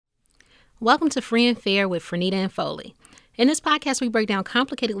Welcome to Free and Fair with Fernita and Foley. In this podcast, we break down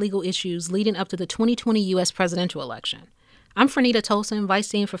complicated legal issues leading up to the 2020 U.S. presidential election. I'm Fernita Tolson, Vice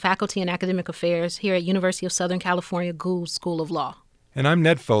Dean for Faculty and Academic Affairs here at University of Southern California Gould School of Law. And I'm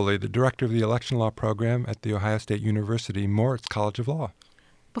Ned Foley, the Director of the Election Law Program at The Ohio State University Moritz College of Law.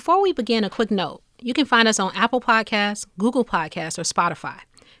 Before we begin, a quick note. You can find us on Apple Podcasts, Google Podcasts, or Spotify.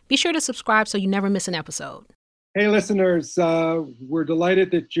 Be sure to subscribe so you never miss an episode. Hey, listeners, we're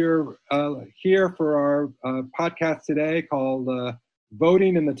delighted that you're here for our podcast today called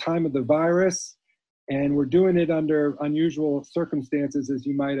Voting in the Time of the Virus. And we're doing it under unusual circumstances, as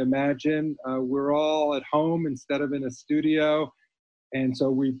you might imagine. We're all at home instead of in a studio. And so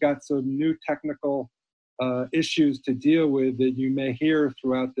we've got some new technical issues to deal with that you may hear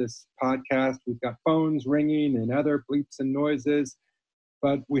throughout this podcast. We've got phones ringing and other bleeps and noises.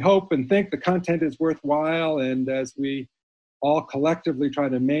 But we hope and think the content is worthwhile, and as we all collectively try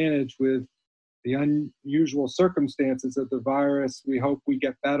to manage with the unusual circumstances of the virus, we hope we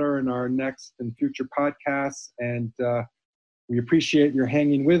get better in our next and future podcasts, and we appreciate your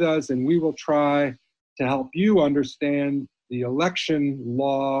hanging with us, and we will try to help you understand the election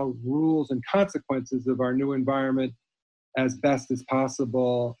law, rules, and consequences of our new environment as best as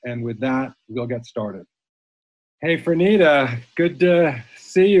possible, and with that, we'll get started. Hey, Fernita, good to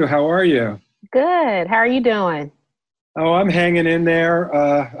see you. How are you? Good. How are you doing? Oh, I'm hanging in there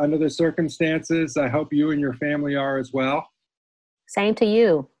under the circumstances. I hope you and your family are as well. Same to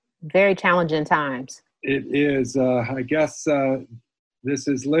you. Very challenging times. It is. I guess this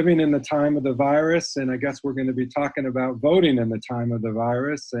is living in the time of the virus, and I guess we're going to be talking about voting in the time of the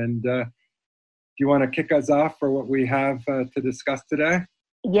virus. And do you want to kick us off for what we have to discuss today?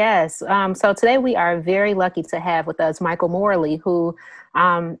 Yes. So today we are very lucky to have with us Michael Morley, who,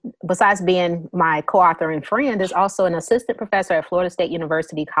 besides being my co-author and friend, is also an assistant professor at Florida State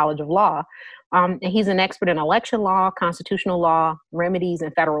University College of Law. And he's an expert in election law, constitutional law, remedies,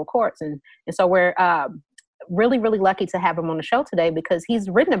 and federal courts. And so we're really, really lucky to have him on the show today because he's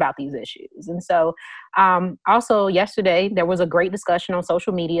written about these issues. And so also yesterday, there was a great discussion on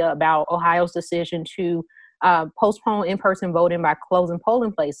social media about Ohio's decision to postpone in-person voting by closing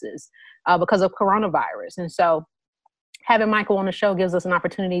polling places because of coronavirus. And so having Michael on the show gives us an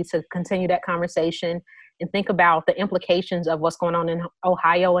opportunity to continue that conversation and think about the implications of what's going on in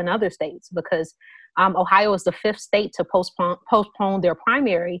Ohio and other states, because Ohio is the fifth state to postpone their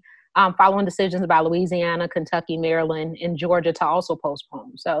primary following decisions by Louisiana, Kentucky, Maryland, and Georgia to also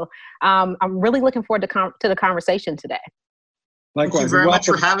postpone. So I'm really looking forward to the conversation today. Likewise. Thank you very much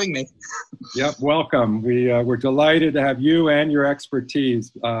for having me. Yep, welcome. We're delighted to have you and your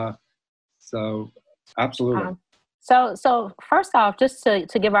expertise. So, absolutely. So first off, just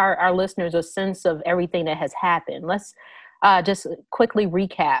to give our listeners a sense of everything that has happened, let's just quickly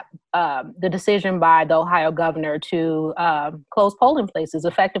recap the decision by the Ohio governor to close polling places,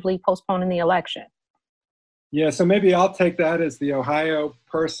 effectively postponing the election. Yeah, so maybe I'll take that as the Ohio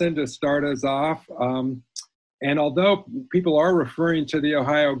person to start us off. And although people are referring to the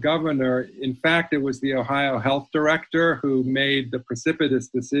Ohio governor, in fact, it was the Ohio health director who made the precipitous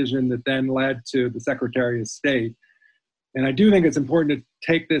decision that then led to the Secretary of State. And I do think it's important to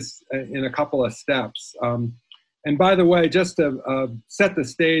take this in a couple of steps. And by the way, just to set the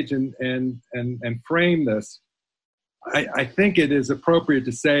stage and frame this, I think it is appropriate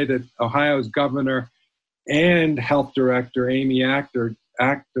to say that Ohio's governor and health director,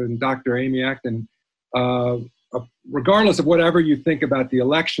 Dr. Amy Acton, regardless of whatever you think about the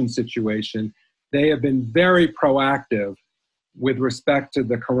election situation, they have been very proactive with respect to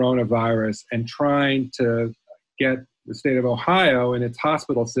the coronavirus and trying to get the state of Ohio and its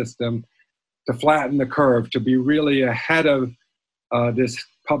hospital system to flatten the curve, to be really ahead of this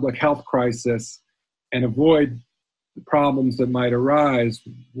public health crisis and avoid the problems that might arise,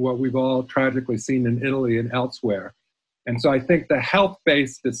 what we've all tragically seen in Italy and elsewhere. And so I think the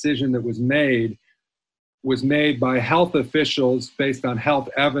health-based decision that was made by health officials based on health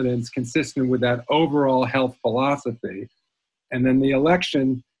evidence consistent with that overall health philosophy. And then the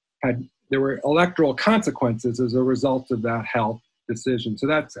election there were electoral consequences as a result of that health decision. So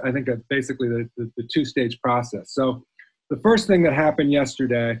that's, I think, basically the two-stage process. So the first thing that happened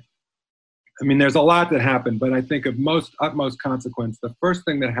yesterday, I mean, there's a lot that happened, but I think of utmost consequence, the first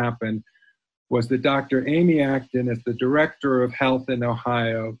thing that happened was that Dr. Amy Acton, as the director of health in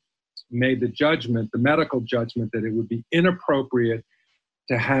Ohio, made the medical judgment, that it would be inappropriate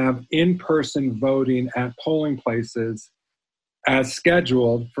to have in-person voting at polling places as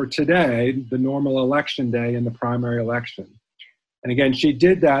scheduled for today, the normal election day in the primary election. And again, she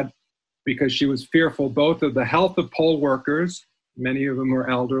did that because she was fearful both of the health of poll workers, many of them were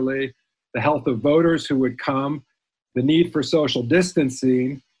elderly, the health of voters who would come, the need for social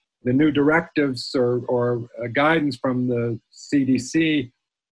distancing, the new directives or guidance from the CDC,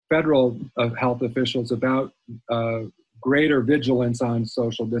 federal health officials about greater vigilance on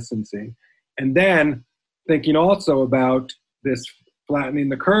social distancing. And then thinking also about this flattening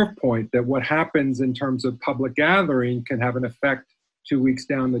the curve point, that what happens in terms of public gathering can have an effect 2 weeks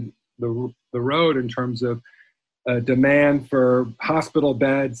down the road in terms of demand for hospital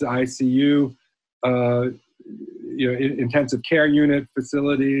beds, ICU, intensive care unit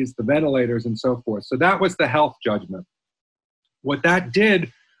facilities, the ventilators, and so forth. So that was the health judgment. What that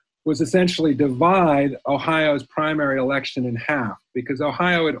did was essentially divide Ohio's primary election in half, because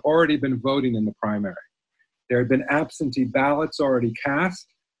Ohio had already been voting in the primary. There had been absentee ballots already cast,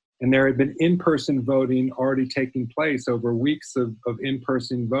 and there had been in-person voting already taking place over weeks of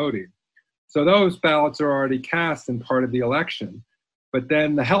in-person voting. So those ballots are already cast and part of the election. But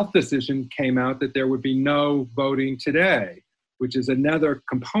then the health decision came out that there would be no voting today, which is another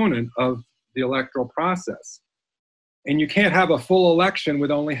component of the electoral process. And you can't have a full election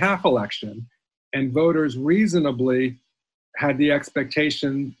with only half election. And voters reasonably had the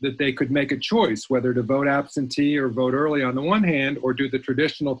expectation that they could make a choice whether to vote absentee or vote early on the one hand, or do the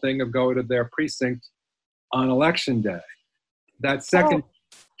traditional thing of go to their precinct on election day. That second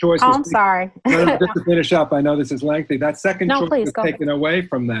choice was I'm sorry. just to finish up, I know this is lengthy. That second choice was taken away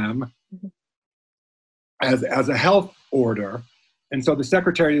from them as a health order. And so the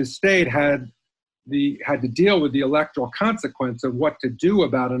Secretary of State had to deal with the electoral consequence of what to do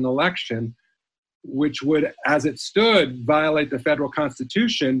about an election, which would, as it stood, violate the federal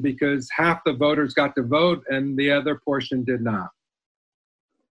Constitution, because half the voters got to vote and the other portion did not.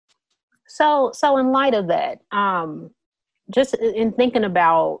 So in light of that, just in thinking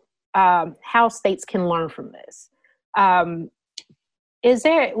about how states can learn from this,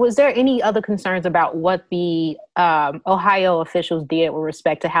 was there any other concerns about what the Ohio officials did with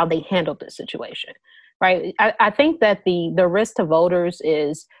respect to how they handled this situation? Right. I think that the risk to voters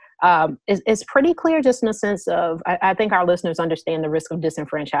is pretty clear, just in the sense of, I think our listeners understand the risk of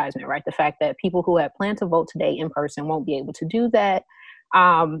disenfranchisement, right? The fact that people who had planned to vote today in person won't be able to do that.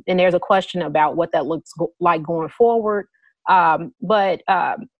 And there's a question about what that looks like going forward. But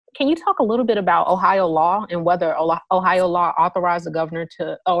can you talk a little bit about Ohio law and whether Ohio law authorized the governor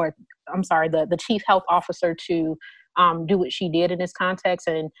the chief health officer to do what she did in this context?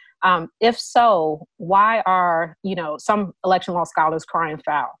 And if so, why are, some election law scholars crying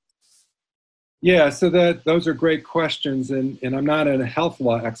foul? Yeah, so those are great questions. And I'm not a health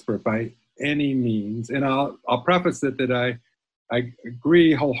law expert by any means. And I'll preface it that I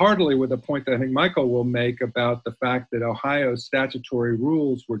agree wholeheartedly with the point that I think Michael will make about the fact that Ohio's statutory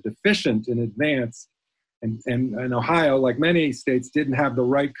rules were deficient in advance. And Ohio, like many states, didn't have the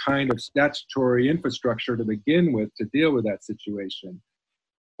right kind of statutory infrastructure to begin with to deal with that situation.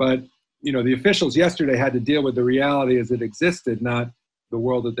 But, the officials yesterday had to deal with the reality as it existed, not the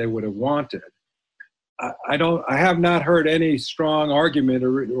world that they would have wanted. I have not heard any strong argument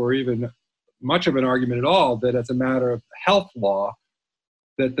or even much of an argument at all that as a matter of health law,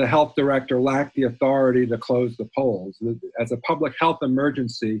 that the health director lacked the authority to close the polls. As a public health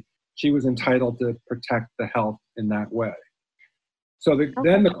emergency, she was entitled to protect the health in that way. So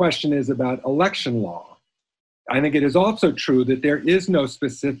then the question is about election law. I think it is also true that there is no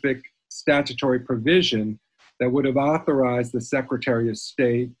specific statutory provision that would have authorized the Secretary of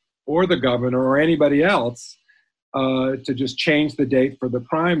State or the governor or anybody else to just change the date for the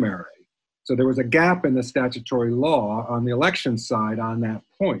primary. So there was a gap in the statutory law on the election side on that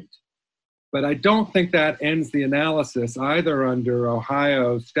point. But I don't think that ends the analysis either under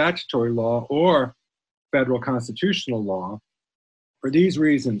Ohio statutory law or federal constitutional law for these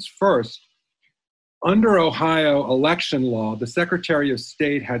reasons. First, under Ohio election law, the Secretary of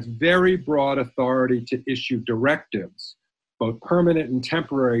State has very broad authority to issue directives, both permanent and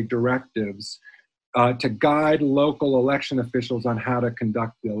temporary directives, to guide local election officials on how to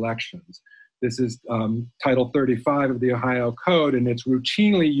conduct the elections. This is Title 35 of the Ohio Code, and it's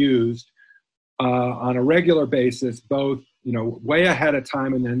routinely used on a regular basis, both way ahead of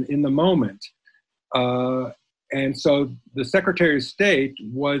time and then in the moment. And so the Secretary of State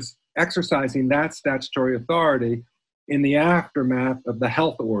was exercising that statutory authority in the aftermath of the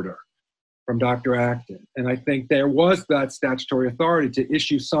health order from Dr. Acton. And I think there was that statutory authority to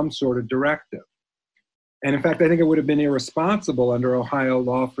issue some sort of directive. And in fact, I think it would have been irresponsible under Ohio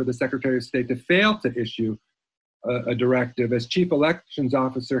law for the Secretary of State to fail to issue a directive. As chief elections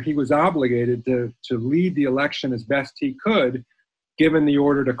officer, he was obligated to lead the election as best he could, given the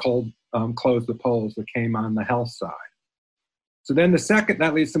order to close the polls that came on the health side. So then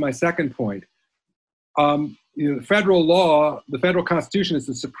that leads to my second point. The federal law, the federal Constitution is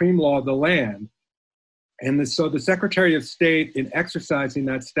the supreme law of the land. And so the Secretary of State, in exercising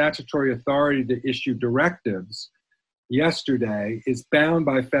that statutory authority to issue directives yesterday, is bound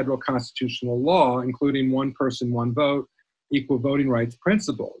by federal constitutional law, including one person, one vote, equal voting rights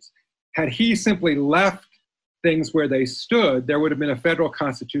principles. Had he simply left things where they stood, there would have been a federal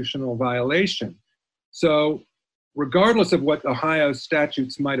constitutional violation. So regardless of what Ohio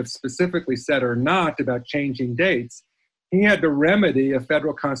statutes might have specifically said or not about changing dates, he had to remedy a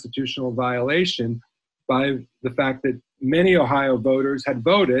federal constitutional violation by the fact that many Ohio voters had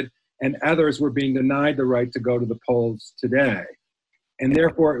voted and others were being denied the right to go to the polls today. And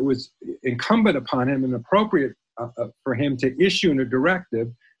therefore, it was incumbent upon him and appropriate for him to issue a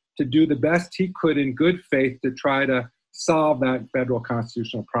directive to do the best he could in good faith to try to solve that federal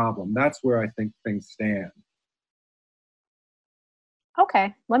constitutional problem. That's where I think things stand.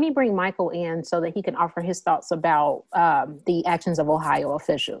 Okay, let me bring Michael in so that he can offer his thoughts about the actions of Ohio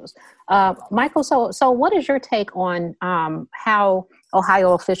officials. Michael, so what is your take on how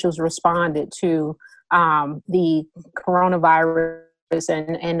Ohio officials responded to the coronavirus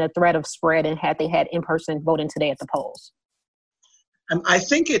and the threat of spread, and had they had in-person voting today at the polls? I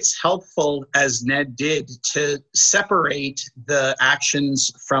think it's helpful, as Ned did, to separate the actions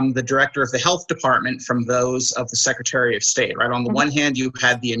from the director of the health department from those of the Secretary of State, right? On the one hand, you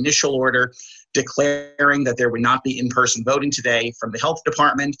had the initial order declaring that there would not be in-person voting today from the health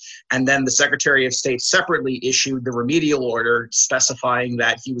department, and then the Secretary of State separately issued the remedial order specifying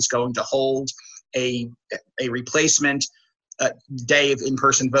that he was going to hold a replacement day of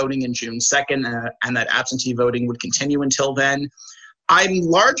in-person voting in June 2nd, and that absentee voting would continue until then. I'm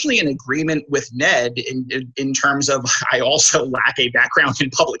largely in agreement with Ned in terms of I also lack a background in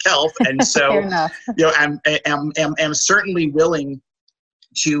public health, and so I'm certainly willing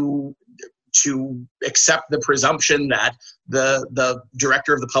to accept the presumption that the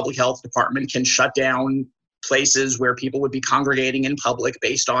director of the public health department can shut down places where people would be congregating in public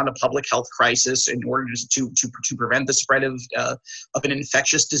based on a public health crisis in order to prevent the spread of an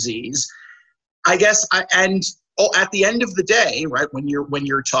infectious disease. I guess at the end of the day, right, when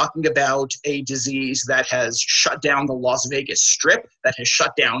you're talking about a disease that has shut down the Las Vegas Strip, that has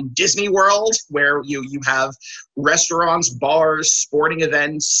shut down Disney World, where you have restaurants, bars, sporting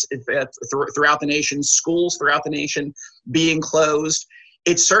events throughout the nation, schools throughout the nation being closed,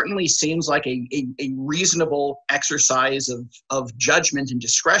 it certainly seems like a reasonable exercise of judgment and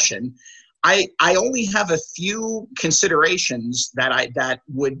discretion. I only have a few considerations that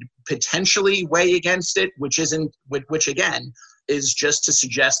would potentially weigh against it, which again is just to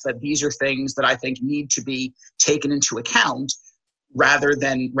suggest that these are things that I think need to be taken into account, rather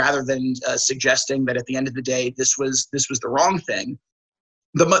than suggesting that at the end of the day this was the wrong thing.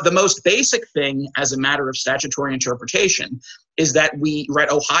 The most basic thing as a matter of statutory interpretation is that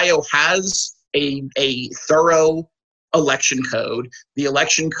Ohio has a thorough election code. The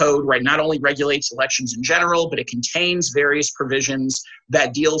election code, right, not only regulates elections in general, but it contains various provisions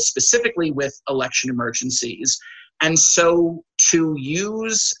that deal specifically with election emergencies. And so to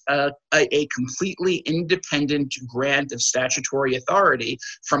use a completely independent grant of statutory authority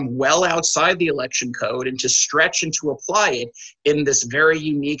from well outside the election code and to stretch and to apply it in this very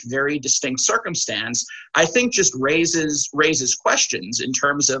unique, very distinct circumstance, I think just raises questions in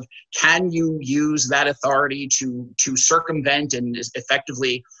terms of, can you use that authority to circumvent and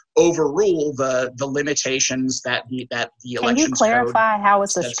effectively overrule the limitations that the elections code. Can you clarify how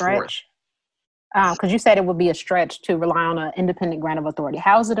it's a stretch? Because you said it would be a stretch to rely on an independent grant of authority.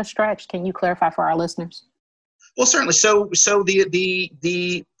 How is it a stretch? Can you clarify for our listeners? Well, certainly. So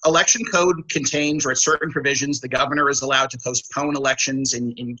the election code contains certain provisions. The governor is allowed to postpone elections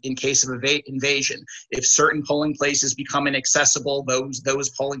in case of invasion. If certain polling places become inaccessible, those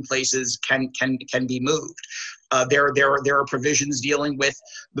polling places can be moved. There are provisions dealing with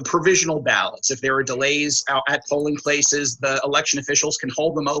the provisional ballots. If there are delays out at polling places, the election officials can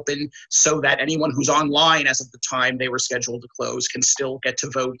hold them open so that anyone who's online as of the time they were scheduled to close can still get to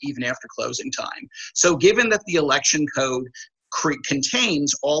vote even after closing time. So given that the election code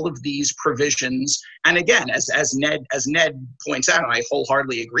contains all of these provisions, and again, as Ned points out, and I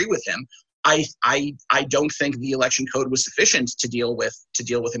wholeheartedly agree with him, I don't think the election code was sufficient to deal with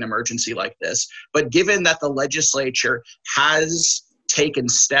an emergency like this. But given that the legislature has taken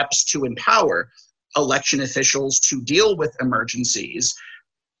steps to empower election officials to deal with emergencies,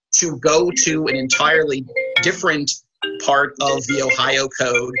 to go to an entirely different part of the Ohio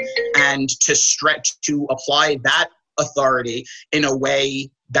code and to apply that authority in a way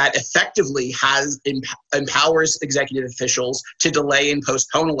that effectively empowers executive officials to delay and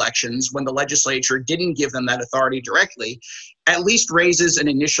postpone elections when the legislature didn't give them that authority directly, at least raises an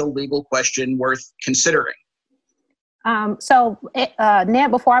initial legal question worth considering.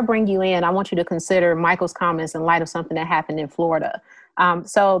 Ned, before I bring you in, I want you to consider Michael's comments in light of something that happened in Florida.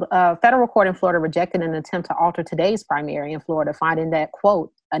 A federal court in Florida rejected an attempt to alter today's primary in Florida, finding that,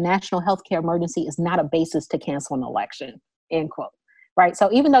 quote, a national healthcare emergency is not a basis to cancel an election, end quote. Right.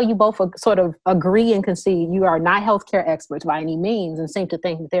 So even though you both sort of agree and concede you are not healthcare experts by any means and seem to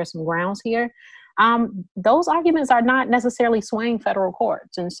think that there's some grounds here, those arguments are not necessarily swaying federal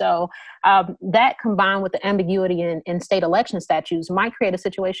courts. And so that combined with the ambiguity in state election statutes might create a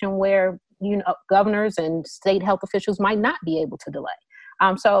situation where, governors and state health officials might not be able to delay.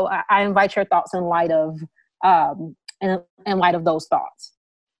 So I invite your thoughts in light of those thoughts.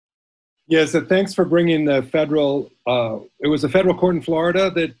 Yeah, so thanks for bringing the federal, it was a federal court in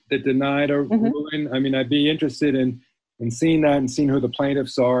Florida that denied a ruling. I mean, I'd be interested in seeing that and seeing who the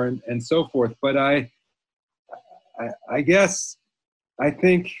plaintiffs are and so forth. But I guess, I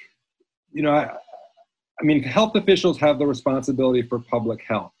think, health officials have the responsibility for public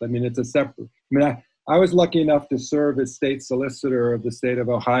health. I mean, it's a separate, I was lucky enough to serve as state solicitor of the state of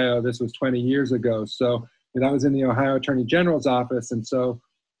Ohio. This was 20 years ago. So I was in the Ohio Attorney General's office. And so,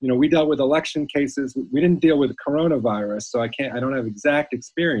 we dealt with election cases. We didn't deal with coronavirus, so I don't have exact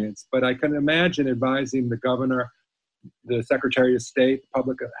experience, but I can imagine advising the governor, the Secretary of State,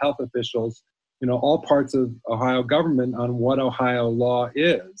 public health officials, all parts of Ohio government on what Ohio law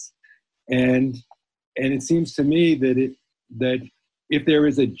is. And it seems to me that if there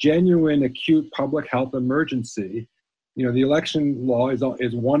is a genuine acute public health emergency, the election law is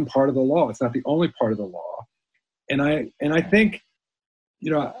one part of the law. It's not the only part of the law. And I think,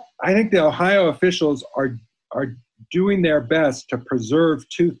 I think the Ohio officials are doing their best to preserve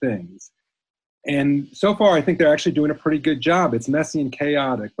two things. And so far, I think they're actually doing a pretty good job. It's messy and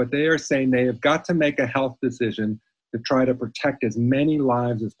chaotic, but they are saying they have got to make a health decision to try to protect as many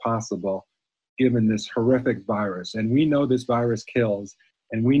lives as possible, given this horrific virus. And we know this virus kills,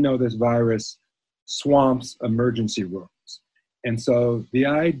 and we know this virus swamps emergency rooms. And so the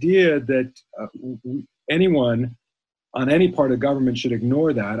idea that anyone on any part of government should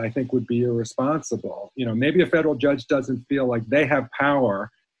ignore that, I think would be irresponsible. Maybe a federal judge doesn't feel like they have power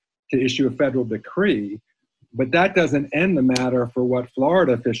to issue a federal decree, but that doesn't end the matter for what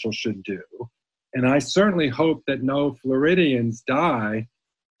Florida officials should do. And I certainly hope that no Floridians die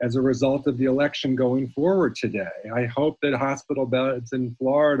as a result of the election going forward today. I hope that hospital beds in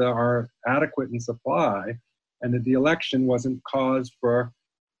Florida are adequate in supply and that the election wasn't cause for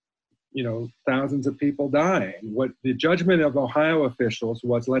thousands of people dying. What the judgment of Ohio officials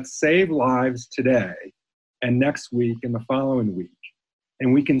was, let's save lives today and next week and the following week.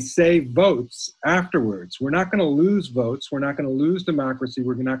 And we can save votes afterwards. We're not going to lose votes. We're not going to lose democracy.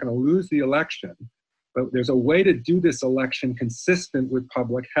 We're not going to lose the election. But there's a way to do this election consistent with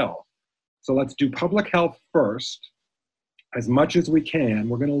public health. So let's do public health first, as much as we can.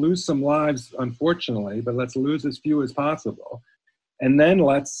 We're going to lose some lives, unfortunately, but let's lose as few as possible. And then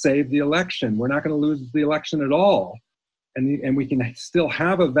let's save the election. We're not going to lose the election at all. And we can still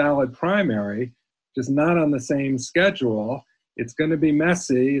have a valid primary, just not on the same schedule. It's going to be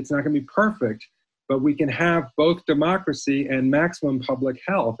messy. It's not going to be perfect, but we can have both democracy and maximum public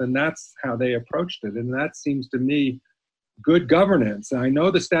health. And that's how they approached it. And that seems to me good governance. And I know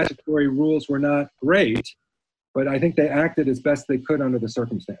the statutory rules were not great, but I think they acted as best they could under the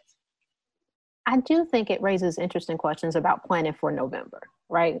circumstance. I do think it raises interesting questions about planning for November,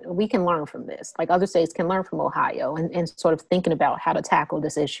 right? We can learn from this, like other states can learn from Ohio and sort of thinking about how to tackle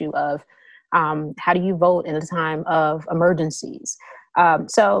this issue of how do you vote in a time of emergencies?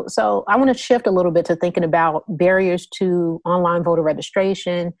 So I want to shift a little bit to thinking about barriers to online voter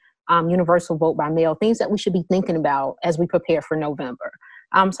registration, universal vote by mail, things that we should be thinking about as we prepare for November.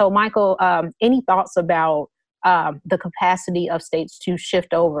 So Michael, any thoughts about the capacity of states to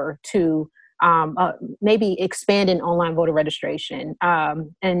shift over to maybe expanding online voter registration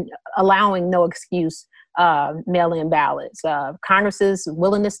and allowing no excuse mail-in ballots, Congress's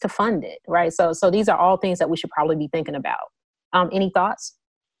willingness to fund it, right? So these are all things that we should probably be thinking about. Any thoughts?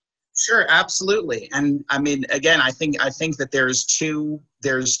 Sure, absolutely. And I mean, again, I think that there's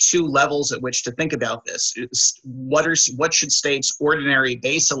two levels at which to think about this. What should states' ordinary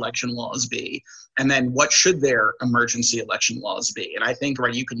base election laws be, and then what should their emergency election laws be? And I think,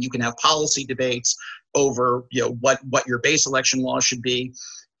 right, you can have policy debates over what your base election laws should be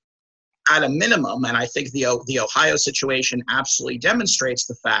at a minimum. And I think the Ohio situation absolutely demonstrates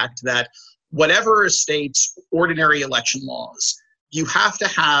the fact that whatever a state's ordinary election laws, you have to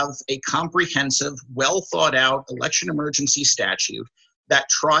have a comprehensive, well thought out election emergency statute that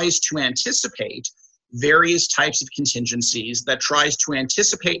tries to anticipate various types of contingencies, that tries to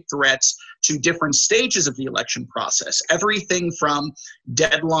anticipate threats to different stages of the election process. Everything from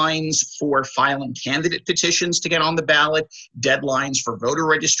deadlines for filing candidate petitions to get on the ballot, deadlines for voter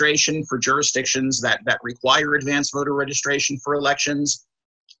registration for jurisdictions that require advanced voter registration for elections,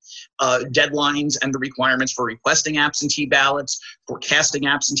 deadlines and the requirements for requesting absentee ballots, for casting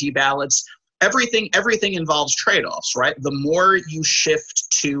absentee ballots. Everything involves trade-offs, right? The more you shift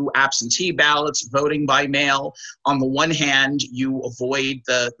to absentee ballots, voting by mail, on the one hand, you avoid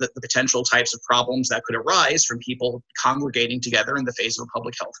the potential types of problems that could arise from people congregating together in the face of a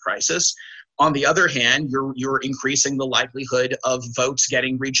public health crisis. On the other hand, you're increasing the likelihood of votes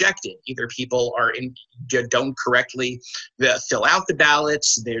getting rejected. Either people don't correctly fill out the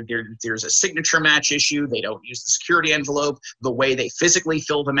ballots, there's a signature match issue, they don't use the security envelope, the way they physically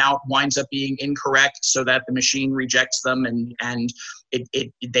fill them out winds up being incorrect so that the machine rejects them and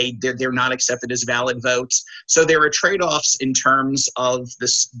they're not accepted as valid votes. So there are trade-offs in terms of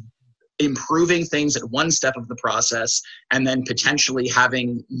this improving things at one step of the process and then potentially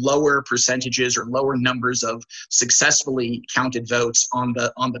having lower percentages or lower numbers of successfully counted votes on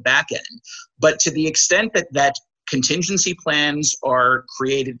the back end. But to the extent that contingency plans are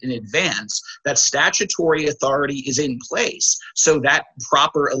created in advance, that statutory authority is in place so that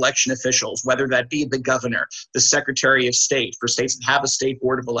proper election officials, whether that be the governor, the secretary of state, for states that have a state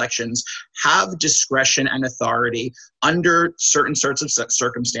board of elections, have discretion and authority under certain sorts of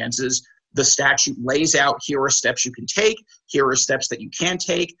circumstances. The statute lays out, here are steps you can take, here are steps that you can't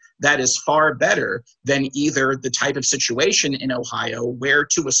take. That is far better than either the type of situation in Ohio where,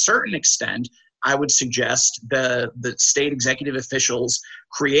 to a certain extent, I would suggest the state executive officials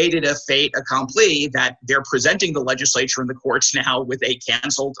created a fait accompli that they're presenting the legislature and the courts now with a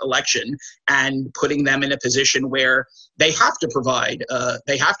canceled election and putting them in a position where they have to provide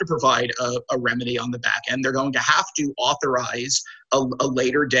a remedy on the back end. They're going to have to authorize a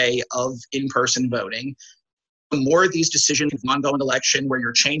later day of in-person voting. The more of these decisions of an ongoing election where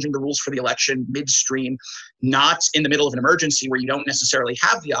you're changing the rules for the election midstream, not in the middle of an emergency where you don't necessarily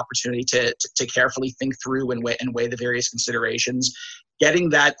have the opportunity to carefully think through and weigh the various considerations, getting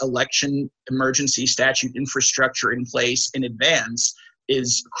that election emergency statute infrastructure in place in advance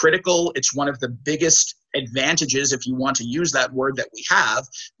is critical. It's one of the biggest advantages, if you want to use that word, that we have,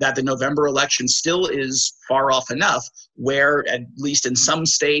 that the November election still is far off enough where, at least in some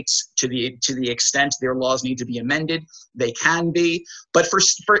states, to the extent their laws need to be amended, they can be. But for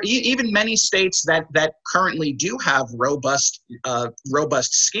even many states that currently do have robust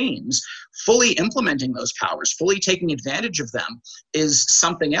schemes, fully implementing those powers, fully taking advantage of them is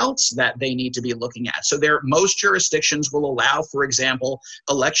something else that they need to be looking at. So most jurisdictions will allow, for example,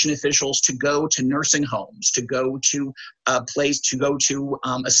 election officials to go to nursing homes, to go to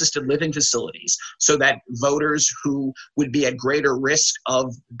assisted living facilities, so that voters who would be at greater risk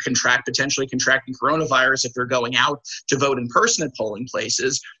of potentially contracting coronavirus if they're going out to vote in person at polling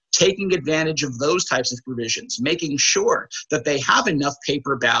places, taking advantage of those types of provisions, making sure that they have enough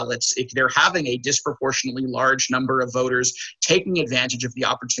paper ballots if they're having a disproportionately large number of voters, taking advantage of the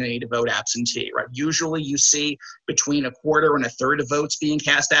opportunity to vote absentee, right? Usually you see between a quarter and a third of votes being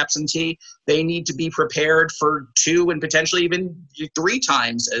cast absentee. They need to be prepared for 2 and potentially even 3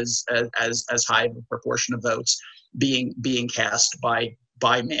 times as high of a proportion of votes being cast by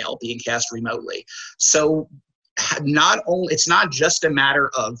mail, being cast remotely. So it's not just a matter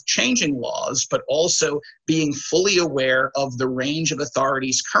of changing laws, but also being fully aware of the range of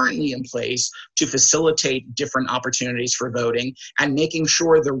authorities currently in place to facilitate different opportunities for voting, and making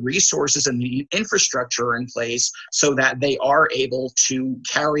sure the resources and the infrastructure are in place so that they are able to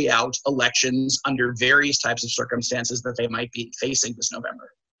carry out elections under various types of circumstances that they might be facing this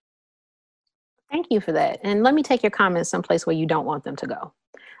November. Thank you for that. And let me take your comments someplace where you don't want them to go.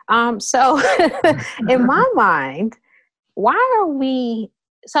 So in my mind, why are we,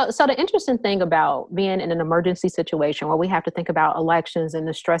 so the interesting thing about being in an emergency situation where we have to think about elections and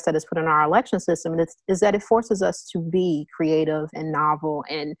the stress that is put on our election system is that it forces us to be creative and novel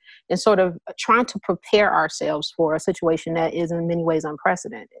and sort of trying to prepare ourselves for a situation that is in many ways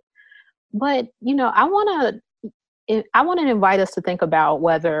unprecedented. But, I want to invite us to think about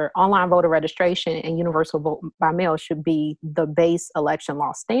whether online voter registration and universal vote by mail should be the base election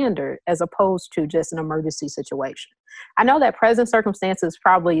law standard as opposed to just an emergency situation. I know that present circumstances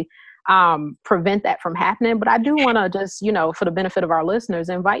probably prevent that from happening. But I do want to just, for the benefit of our listeners,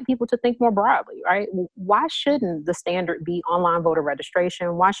 invite people to think more broadly, right? Why shouldn't the standard be online voter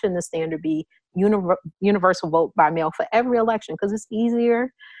registration? Why shouldn't the standard be universal vote by mail for every election? Because it's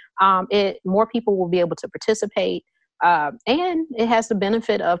easier. More people will be able to participate. And it has the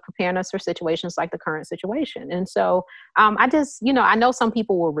benefit of preparing us for situations like the current situation. And so I just, I know some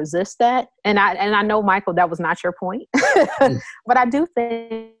people will resist that. And I know, Michael, that was not your point. But I do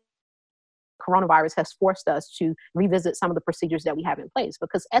think coronavirus has forced us to revisit some of the procedures that we have in place,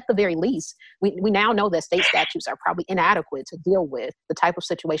 because at the very least, we now know that state statutes are probably inadequate to deal with the type of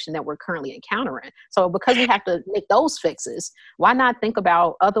situation that we're currently encountering. So because we have to make those fixes, why not think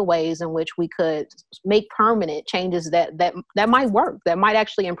about other ways in which we could make permanent changes that might work, that might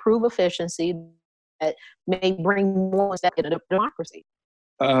actually improve efficiency, that may bring more step into democracy.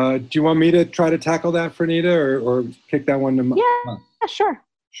 Do you want me to try to tackle that, Fernita, or kick that one to Yeah, sure.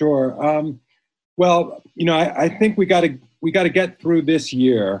 Sure. Well, I think we got to get through this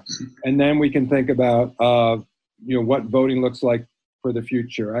year, and then we can think about what voting looks like for the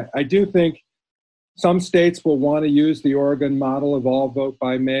future. I do think some states will want to use the Oregon model of all vote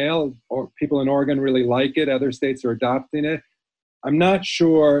by mail, or people in Oregon really like it. Other states are adopting it. I'm not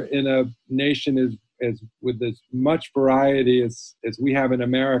sure in a nation as with as much variety as we have in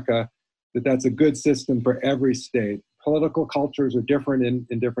America that that's a good system for every state. Political cultures are different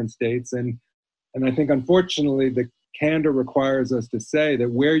in different states, and I think, unfortunately, the candor requires us to say that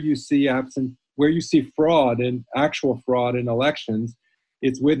where you see fraud and actual fraud in elections,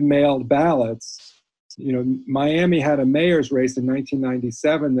 it's with mailed ballots. Miami had a mayor's race in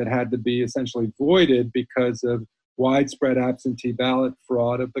 1997 that had to be essentially voided because of widespread absentee ballot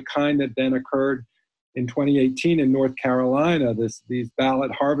fraud of the kind that then occurred in 2018 in North Carolina, these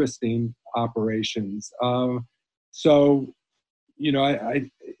ballot harvesting operations. I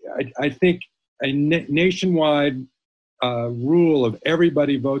think a nationwide rule of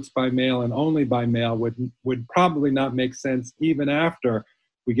everybody votes by mail and only by mail would probably not make sense even after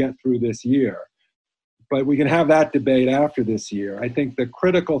we get through this year. But we can have that debate after this year. I think the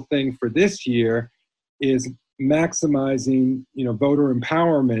critical thing for this year is maximizing, voter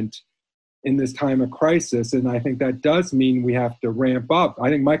empowerment in this time of crisis. And I think that does mean we have to ramp up. I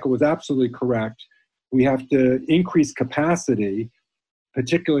think Michael was absolutely correct. We have to increase capacity,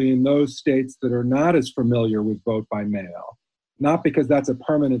 particularly in those states that are not as familiar with vote by mail. Not because that's a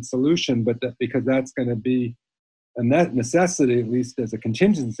permanent solution, but because that's going to be a necessity, at least as a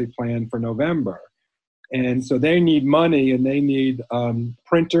contingency plan for November. And so they need money, and they need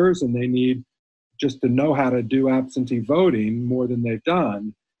printers, and they need just to know how to do absentee voting more than they've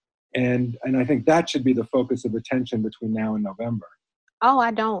done. And I think that should be the focus of attention between now and November. Oh,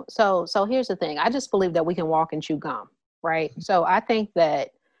 I don't. So here's the thing. I just believe that we can walk and chew gum, right? So I think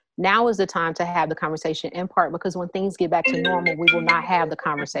that now is the time to have the conversation, in part because when things get back to normal, we will not have the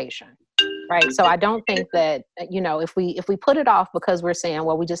conversation, right? So I don't think that, if we put it off because we're saying,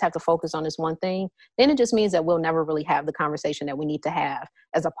 well, we just have to focus on this one thing, then it just means that we'll never really have the conversation that we need to have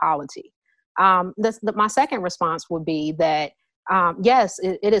as a polity. My second response would be that yes,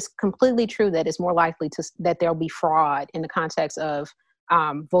 it is completely true that it's more likely that there'll be fraud in the context of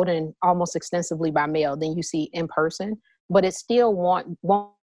voting almost extensively by mail than you see in person, but it still won't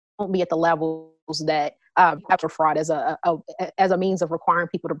be at the levels that after fraud as a means of requiring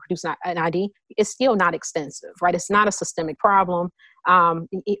people to produce an ID. It's still not extensive, right? It's not a systemic problem.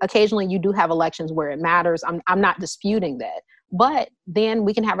 Occasionally, you do have elections where it matters. I'm not disputing that. But then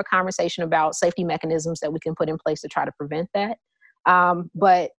we can have a conversation about safety mechanisms that we can put in place to try to prevent that.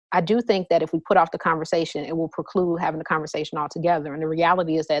 But I do think that if we put off the conversation, it will preclude having the conversation altogether. And the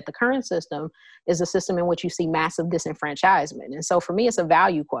reality is that the current system is a system in which you see massive disenfranchisement. And so for me, it's a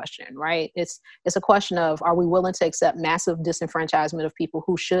value question, right? It's a question of, are we willing to accept massive disenfranchisement of people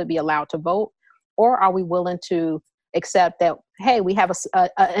who should be allowed to vote? Or are we willing to accept that, hey, we have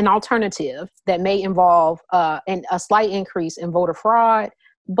an alternative that may involve a slight increase in voter fraud,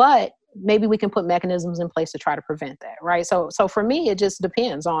 but maybe we can put mechanisms in place to try to prevent that, right? So for me, it just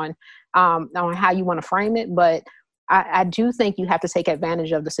depends on how you want to frame it. But I do think you have to take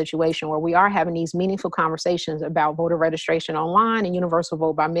advantage of the situation where we are having these meaningful conversations about voter registration online and universal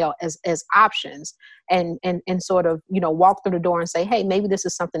vote by mail as options, and sort of, walk through the door and say, hey, maybe this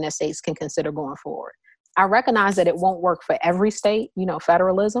is something that states can consider going forward. I recognize that it won't work for every state,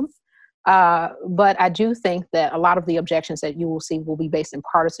 federalism. But I do think that a lot of the objections that you will see will be based in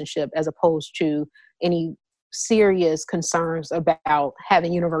partisanship as opposed to any serious concerns about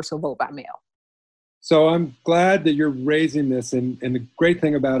having universal vote by mail. So I'm glad that you're raising this. And the great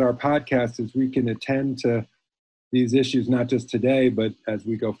thing about our podcast is we can attend to these issues, not just today, but as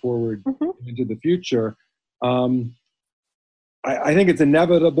we go forward into the future. I think it's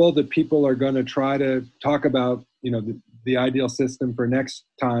inevitable that people are going to try to talk about, the ideal system for next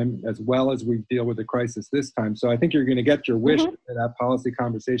time, as well as we deal with the crisis this time. So I think you're going to get your wish that policy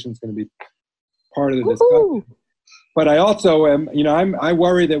conversation is going to be part of the discussion. But I also am, I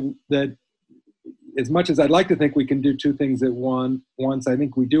worry that as much as I'd like to think we can do two things at once, I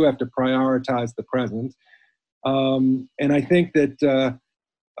think we do have to prioritize the present. And I think that,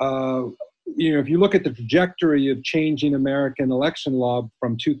 if you look at the trajectory of changing American election law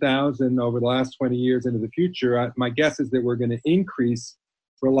from 2000 over the last 20 years into the future, my guess is that we're going to increase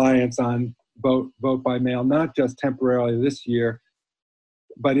reliance on vote by mail, not just temporarily this year,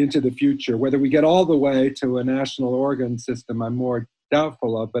 but into the future. Whether we get all the way to a national organ system, I'm more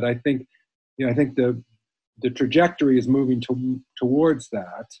doubtful of, but I think the trajectory is moving towards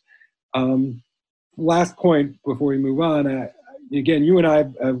that. Last point before we move on, again, you and I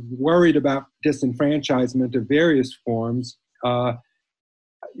have worried about disenfranchisement of various forms.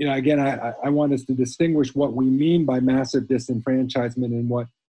 Again, I want us to distinguish what we mean by massive disenfranchisement in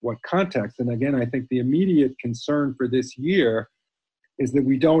what context. And again, I think the immediate concern for this year is that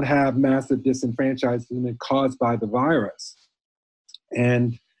we don't have massive disenfranchisement caused by the virus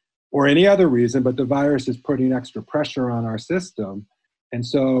or any other reason, but the virus is putting extra pressure on our system. And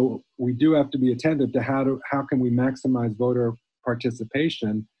so we do have to be attentive to how can we maximize voter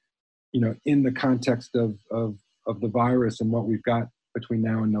participation, in the context of the virus and what we've got between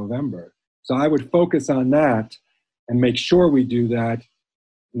now and November. So I would focus on that and make sure we do that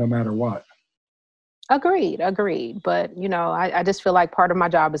no matter what. Agreed. But, I just feel like part of my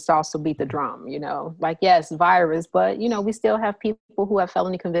job is to also beat the drum, yes, virus, but, we still have people who have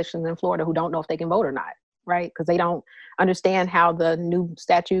felony convictions in Florida who don't know if they can vote or not, right? Because they don't understand how the new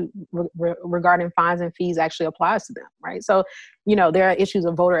statute regarding fines and fees actually applies to them, right? So, there are issues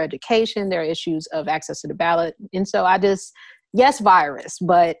of voter education, there are issues of access to the ballot. And so yes, virus,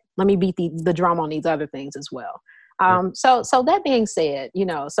 but let me beat the drum on these other things as well. So that being said,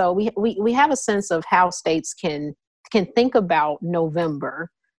 so we have a sense of how states can think about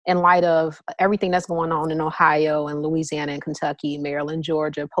November in light of everything that's going on in Ohio and Louisiana and Kentucky, Maryland,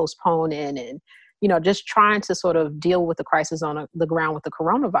 Georgia, postponing and, just trying to sort of deal with the crisis on the ground with the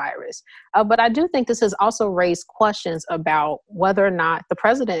coronavirus. But I do think this has also raised questions about whether or not the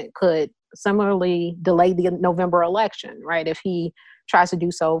president could similarly delay the November election, right? If he tries to do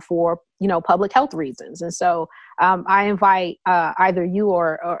so for, public health reasons. And so I invite either you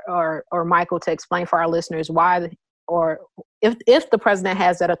or Michael to explain for our listeners why, or if the president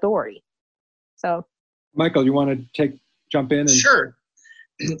has that authority. So, Michael, you want to jump in? Sure.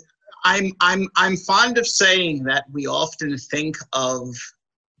 I'm fond of saying that we often think of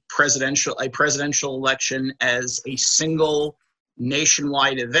a presidential election as a single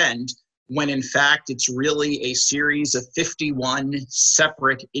nationwide event, when in fact it's really a series of 51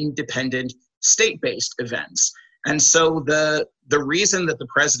 separate, independent, state-based events. And so the reason that the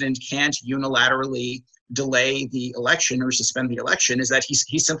president can't unilaterally delay the election or suspend the election is that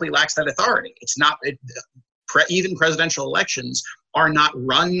he simply lacks that authority. It's not even presidential elections are not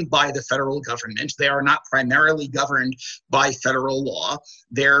run by the federal government. They are not primarily governed by federal law.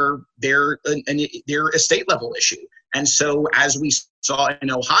 They're a state level issue. And so as we saw in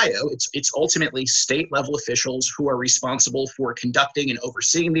Ohio, it's ultimately state level officials who are responsible for conducting and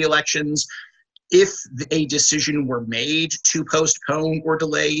overseeing the elections. If a decision were made to postpone or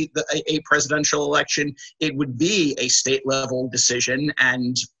delay a presidential election, it would be a state level decision.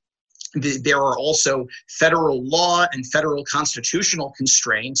 And there are also federal law and federal constitutional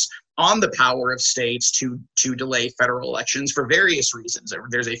constraints on the power of states to delay federal elections for various reasons.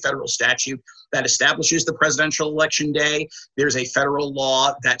 There's a federal statute that establishes the presidential election day. There's a federal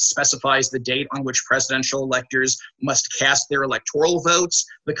law that specifies the date on which presidential electors must cast their electoral votes.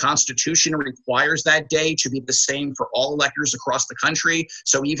 The Constitution requires that day to be the same for all electors across the country.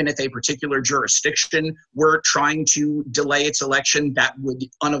 So even if a particular jurisdiction were trying to delay its election, that would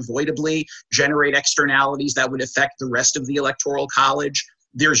unavoidably generate externalities that would affect the rest of the Electoral College.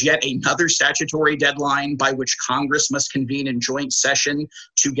 There's yet another statutory deadline by which Congress must convene in joint session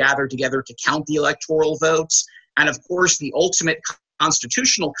to gather together to count the electoral votes. And of course, the ultimate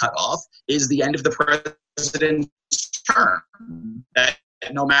constitutional cutoff is the end of the president's term. That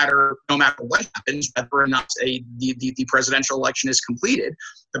no matter what happens, whether or not the presidential election is completed,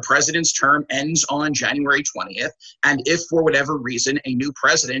 the president's term ends on January 20th. And if for whatever reason a new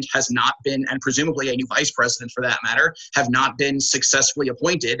president has not been, and presumably a new vice president for that matter, have not been successfully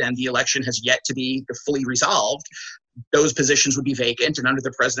appointed and the election has yet to be fully resolved, those positions would be vacant, and under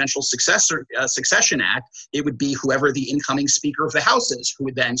the Presidential Succession Act, it would be whoever the incoming Speaker of the House is, who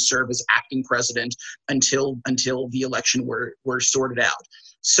would then serve as acting president until the election were sorted out.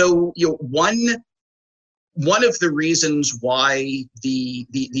 So, one of the reasons why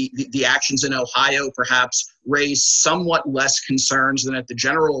the actions in Ohio perhaps raise somewhat less concerns than at the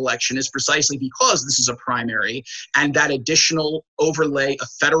general election is precisely because this is a primary, and that additional overlay of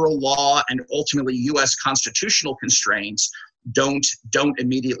federal law and ultimately U.S. constitutional constraints don't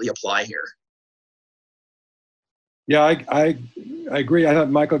immediately apply here. Yeah, I agree. I thought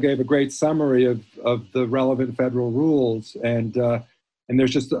Michael gave a great summary of the relevant federal rules, and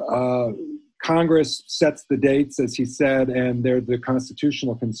there's just Congress sets the dates, as he said, and they're the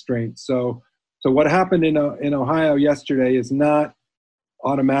constitutional constraints. So what happened in Ohio yesterday is not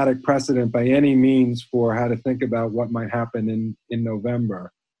automatic precedent by any means for how to think about what might happen in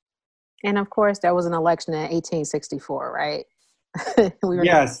November. And of course, there was an election in 1864, right?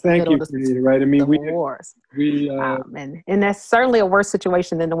 Yes, thank you, Pranita. Right? I mean, wars. And that's certainly a worse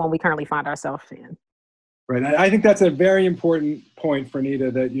situation than the one we currently find ourselves in. Right. I think that's a very important point,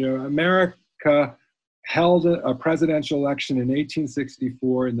 Pranita, that America held a presidential election in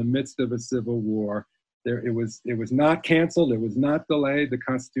 1864 in the midst of a civil war. It was not canceled. It was not delayed. The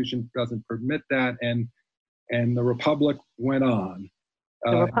Constitution doesn't permit that, and the Republic went on.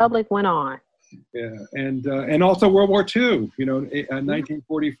 The Republic went on. Yeah, and also World War II. In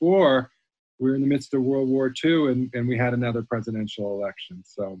 1944, we were in the midst of World War II, and we had another presidential election.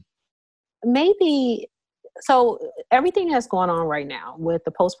 So everything that's going on right now with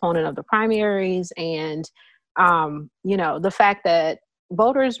the postponement of the primaries and, the fact that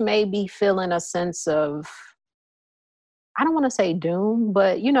voters may be feeling a sense of, I don't want to say doom,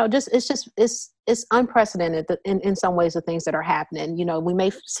 but, it's unprecedented in some ways, the things that are happening. We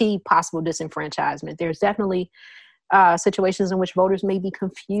may see possible disenfranchisement. There's definitely situations in which voters may be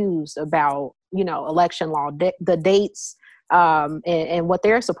confused about, election law, the dates and what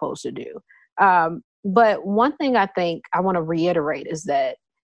they're supposed to do. But one thing I think I want to reiterate is that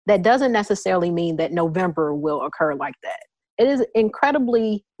doesn't necessarily mean that November will occur like that. It is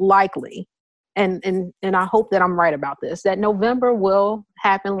incredibly likely, and I hope that I'm right about this, that November will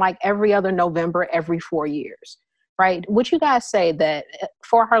happen like every other November every 4 years, right? Would you guys say that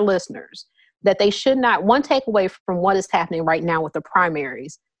for our listeners, that they should not, one takeaway from what is happening right now with the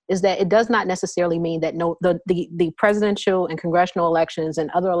primaries is that it does not necessarily mean that the presidential and congressional elections and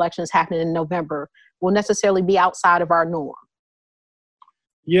other elections happening in November will necessarily be outside of our norm?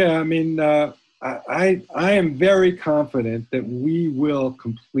 Yeah, I mean, I am very confident that we will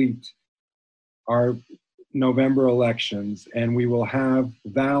complete our November elections, and we will have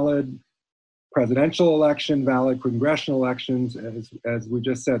valid presidential election, valid congressional elections. As we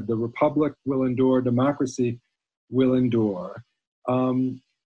just said, the Republic will endure, democracy will endure.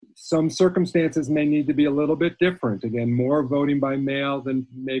 Some circumstances may need to be a little bit different. Again, more voting by mail than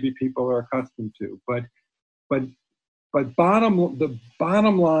maybe people are accustomed to. But the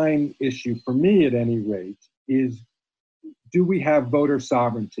bottom line issue for me, at any rate, is: do we have voter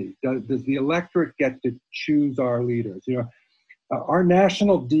sovereignty? Does the electorate get to choose our leaders? Our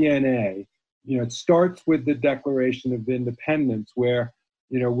national DNA. It starts with the Declaration of Independence, where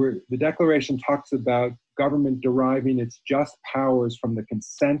the Declaration talks about government deriving its just powers from the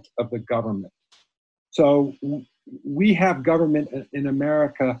consent of the government. So we have government in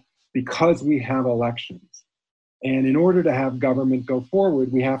America because we have elections. And in order to have government go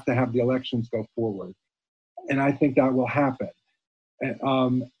forward, we have to have the elections go forward. And I think that will happen.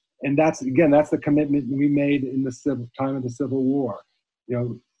 And that's the commitment we made in the time of the Civil War.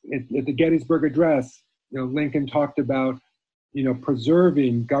 At the Gettysburg Address, Lincoln talked about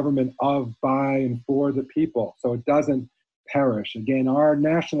preserving government of, by, and for the people, so it doesn't perish. Again, our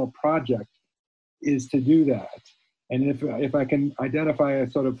national project is to do that. And if I can identify a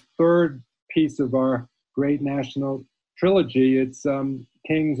sort of third piece of our great national trilogy, it's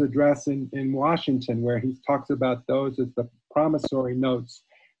King's address in Washington, where he talks about those as the promissory notes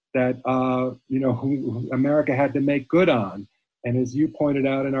that who America had to make good on. And as you pointed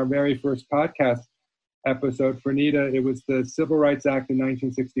out in our very first podcast episode, Pranita, it was the Civil Rights Act in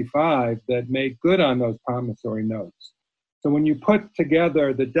 1965 that made good on those promissory notes. So when you put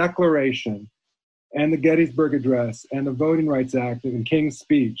together the Declaration and the Gettysburg Address and the Voting Rights Act and King's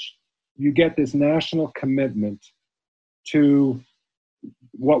speech, you get this national commitment to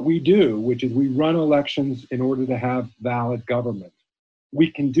what we do, which is we run elections in order to have valid government.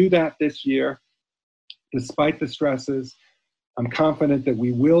 We can do that this year, despite the stresses. I'm confident that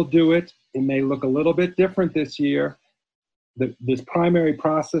we will do it. It may look a little bit different this year. This primary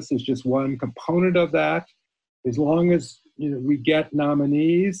process is just one component of that. As long as we get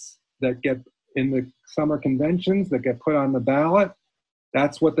nominees that get in the summer conventions that get put on the ballot,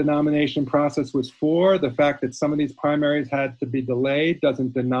 that's what the nomination process was for. The fact that some of these primaries had to be delayed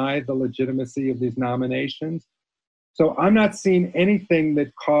doesn't deny the legitimacy of these nominations. So I'm not seeing anything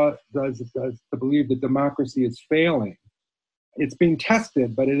that does to believe that democracy is failing. It's being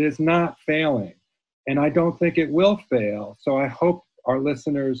tested, but it is not failing. And I don't think it will fail. So I hope our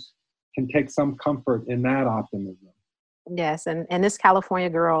listeners can take some comfort in that optimism. Yes, and this California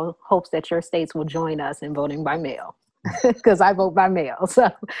girl hopes that your states will join us in voting by mail. Because I vote by mail, so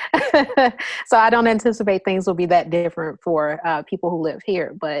I don't anticipate things will be that different for people who live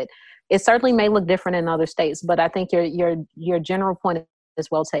here. But it certainly may look different in other states. But I think your general point is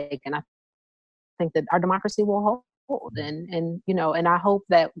well taken. I think that our democracy will hold, and I hope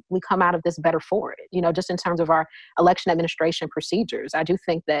that we come out of this better for it. Just in terms of our election administration procedures, I do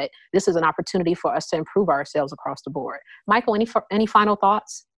think that this is an opportunity for us to improve ourselves across the board. Michael, any final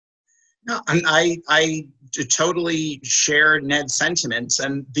thoughts? No, and I totally share Ned's sentiments.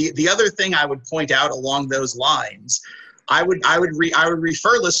 And the other thing I would point out along those lines, I would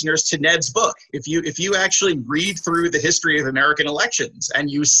refer listeners to Ned's book. If you actually read through the history of American elections and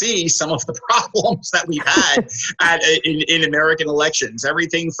you see some of the problems that we've had in American elections,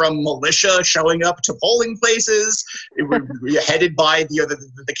 everything from militia showing up to polling places, headed by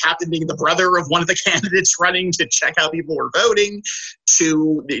the captain being the brother of one of the candidates running to check how people were voting,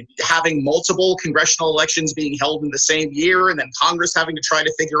 to having multiple congressional elections being held in the same year, and then Congress having to try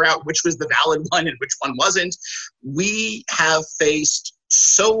to figure out which was the valid one and which one wasn't. We have faced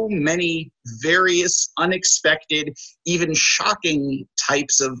so many various unexpected, even shocking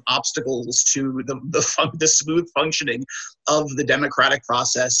types of obstacles to the smooth functioning of the democratic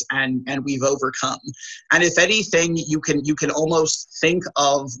process, and we've overcome. And if anything, you can almost think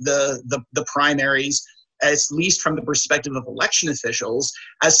of the primaries, at least from the perspective of election officials,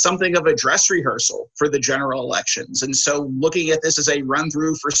 as something of a dress rehearsal for the general elections. And so looking at this as a run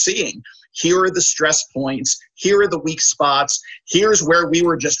through for seeing, here are the stress points, here are the weak spots, here's where we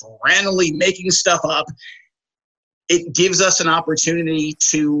were just randomly making stuff up. It gives us an opportunity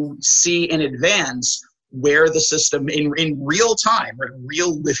to see in advance where the system in real time,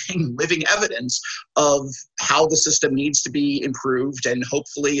 real living evidence of how the system needs to be improved, and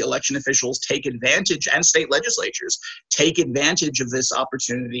hopefully election officials take advantage, and state legislatures take advantage of this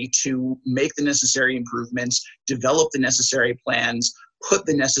opportunity to make the necessary improvements, develop the necessary plans, put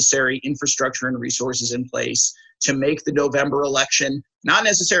the necessary infrastructure and resources in place to make the November election not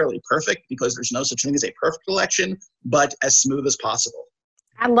necessarily perfect, because there's no such thing as a perfect election, but as smooth as possible.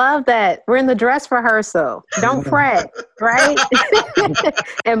 I love that. We're in the dress rehearsal. Don't fret, right?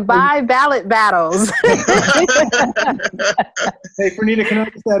 And buy ballot battles. Hey, Fernita, can I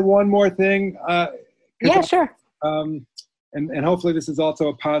just add one more thing? Yeah, sure. And hopefully this is also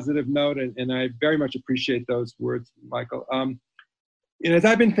a positive note, and I very much appreciate those words, Michael. As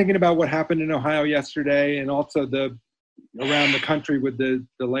I've been thinking about what happened in Ohio yesterday, and also around the country with the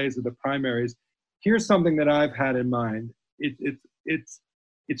delays of the primaries, here's something that I've had in mind.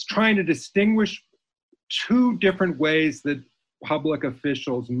 It's trying to distinguish two different ways that public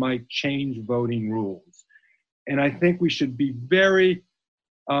officials might change voting rules. And I think we should be very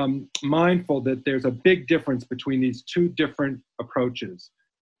mindful that there's a big difference between these two different approaches.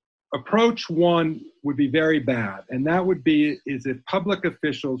 Approach one would be very bad, and that would be is if public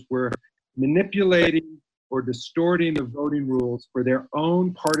officials were manipulating or distorting the voting rules for their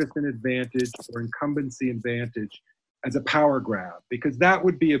own partisan advantage or incumbency advantage as a power grab, because that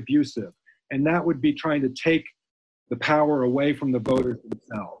would be abusive, and that would be trying to take the power away from the voters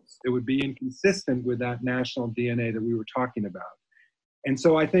themselves. It would be inconsistent with that national DNA that we were talking about. And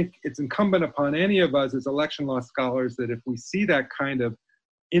so I think it's incumbent upon any of us as election law scholars that if we see that kind of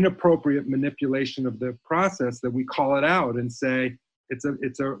inappropriate manipulation of the process, that we call it out and say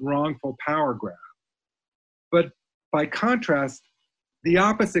it's a wrongful power grab. But by contrast, the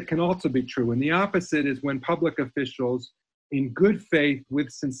opposite can also be true. And the opposite is when public officials, in good faith, with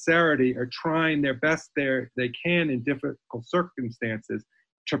sincerity, are trying their best they can in difficult circumstances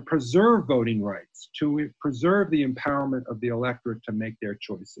to preserve voting rights, to preserve the empowerment of the electorate to make their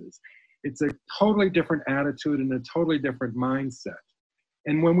choices. It's a totally different attitude and a totally different mindset.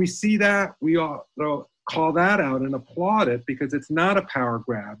 And when we see that, we ought to call that out and applaud it, because it's not a power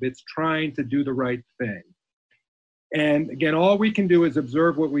grab. It's trying to do the right thing. And again, all we can do is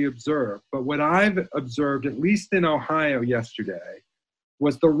observe what we observe. But what I've observed, at least in Ohio yesterday,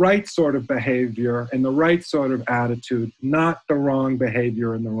 was the right sort of behavior and the right sort of attitude, not the wrong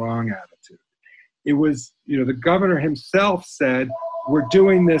behavior and the wrong attitude. It was, the governor himself said, we're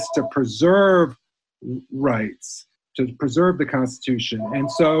doing this to preserve rights, to preserve the Constitution. And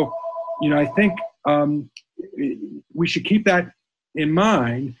so, I think we should keep that in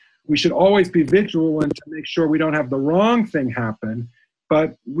mind. We should always be vigilant to make sure we don't have the wrong thing happen,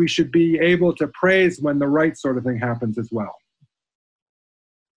 but we should be able to praise when the right sort of thing happens as well.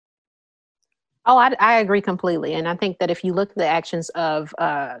 Oh, I agree completely. And I think that if you look at the actions of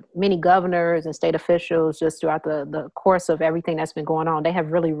many governors and state officials just throughout the course of everything that's been going on, they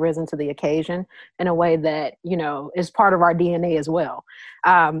have really risen to the occasion in a way that, is part of our DNA as well.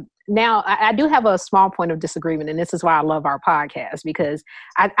 Now, I do have a small point of disagreement, and this is why I love our podcast, because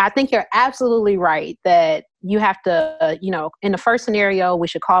I think you're absolutely right that you have to, in the first scenario, we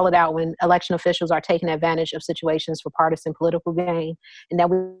should call it out when election officials are taking advantage of situations for partisan political gain, and that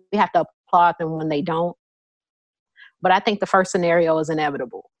we have to applaud them when they don't. But I think the first scenario is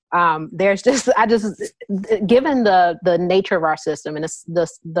inevitable. Given the nature of our system and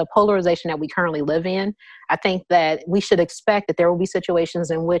the polarization that we currently live in, I think that we should expect that there will be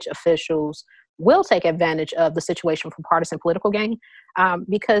situations in which officials will take advantage of the situation for partisan political gain,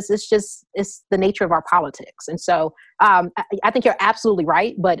 because it's the nature of our politics. And so I think you're absolutely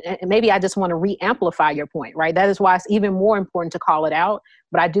right, but maybe I just want to re-amplify your point, right? That is why it's even more important to call it out.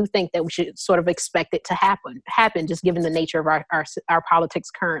 But I do think that we should sort of expect it to happen just given the nature of our politics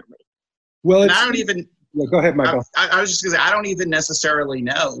currently. Well, I don't even... Go ahead, Michael. I was just going to say, I don't even necessarily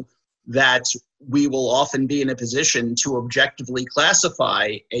know that we will often be in a position to objectively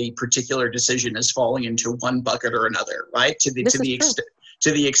classify a particular decision as falling into one bucket or another, right? To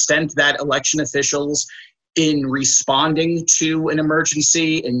the extent that election officials, in responding to an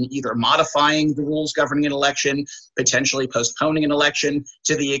emergency, in either modifying the rules governing an election, potentially postponing an election,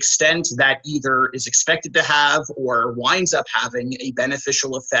 to the extent that either is expected to have or winds up having a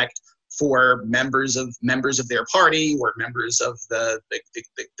beneficial effect for members of their party or members of the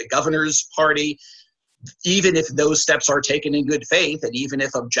governor's party, even if those steps are taken in good faith, and even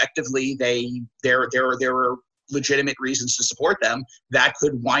if objectively there are legitimate reasons to support them, that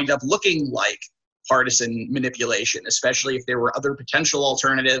could wind up looking like partisan manipulation, especially if there were other potential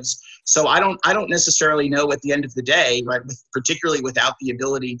alternatives. So I don't necessarily know at the end of the day, right, particularly without the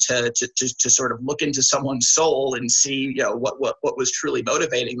ability to sort of look into someone's soul and see, what was truly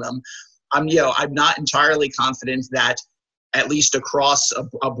motivating them. I'm not entirely confident that, at least across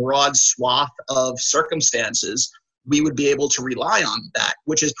a broad swath of circumstances, we would be able to rely on that,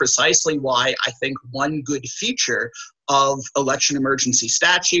 which is precisely why I think one good feature of election emergency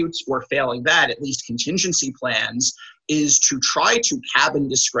statutes, or failing that, at least contingency plans, is to try to cabin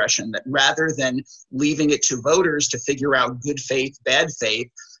discretion, that rather than leaving it to voters to figure out good faith, bad faith,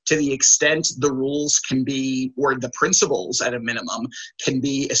 to the extent the rules can be, or the principles at a minimum, can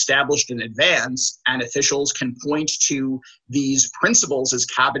be established in advance, and officials can point to these principles as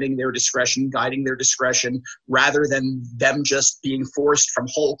cabining their discretion, guiding their discretion, rather than them just being forced from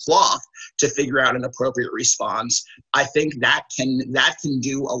whole cloth to figure out an appropriate response. I think that can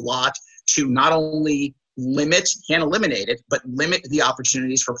do a lot to not only can't eliminate it, but limit the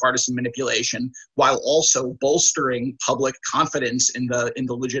opportunities for partisan manipulation, while also bolstering public confidence in the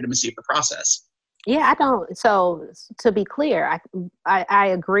legitimacy of the process. Yeah, I don't. So to be clear, I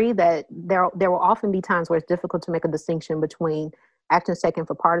agree that there will often be times where it's difficult to make a distinction between actions taken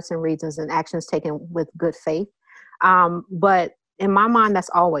for partisan reasons and actions taken with good faith. But in my mind, that's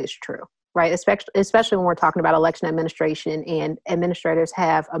always true, right? Especially when we're talking about election administration, and administrators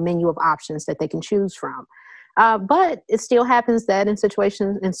have a menu of options that they can choose from. But it still happens that in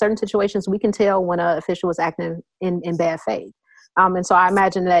certain situations, we can tell when an official is acting in bad faith. And so I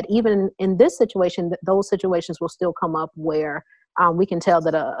imagine that even in this situation, those situations will still come up where we can tell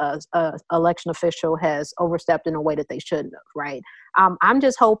that a election official has overstepped in a way that they shouldn't have, right? I'm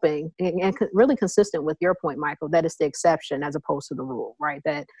just hoping, and really consistent with your point, Michael, that it's the exception as opposed to the rule, right?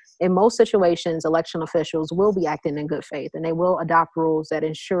 That in most situations, election officials will be acting in good faith, and they will adopt rules that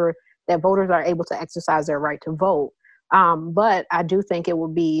ensure that voters are able to exercise their right to vote. But I do think it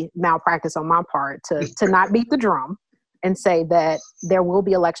would be malpractice on my part to not beat the drum and say that there will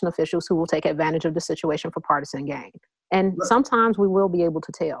be election officials who will take advantage of the situation for partisan gain. And sometimes we will be able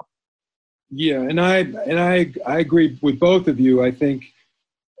to tell. Yeah, and I agree with both of you. I think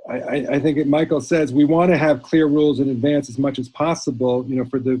Michael says we want to have clear rules in advance as much as possible,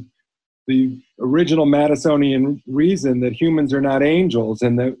 for the original Madisonian reason that humans are not angels,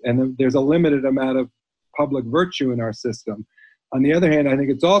 and there's a limited amount of public virtue in our system. On the other hand, I think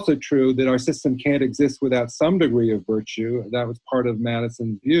it's also true that our system can't exist without some degree of virtue. That was part of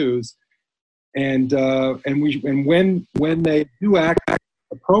Madison's views. And when they do act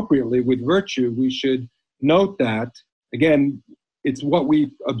appropriately with virtue, we should note that. Again, it's what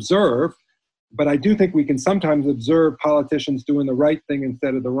we observe, but I do think we can sometimes observe politicians doing the right thing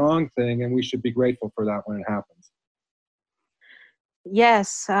instead of the wrong thing, and we should be grateful for that when it happens.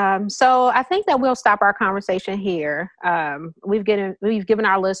 Yes. So I think that we'll stop our conversation here. We've given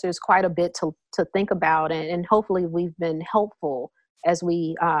our listeners quite a bit to think about, and hopefully we've been helpful as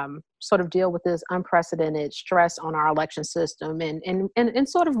we sort of deal with this unprecedented stress on our election system, and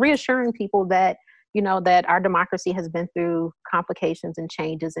sort of reassuring people that, you know, that our democracy has been through complications and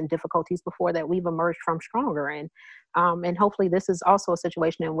changes and difficulties before, that we've emerged from stronger. And hopefully this is also a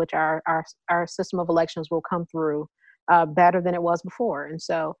situation in which our system of elections will come through better than it was before. And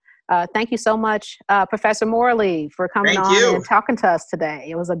so thank you so much, Professor Morley, for coming on and talking to us today.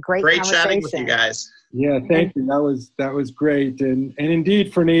 It was a great conversation. Chatting with you guys. Yeah, thank you. That was great. And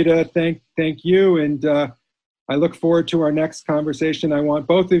indeed, Fernita, thank you. And I look forward to our next conversation. I want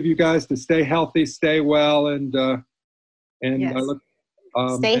both of you guys to stay healthy, stay well, and yes. I look.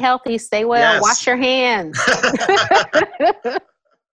 Stay healthy, stay well, wash your hands.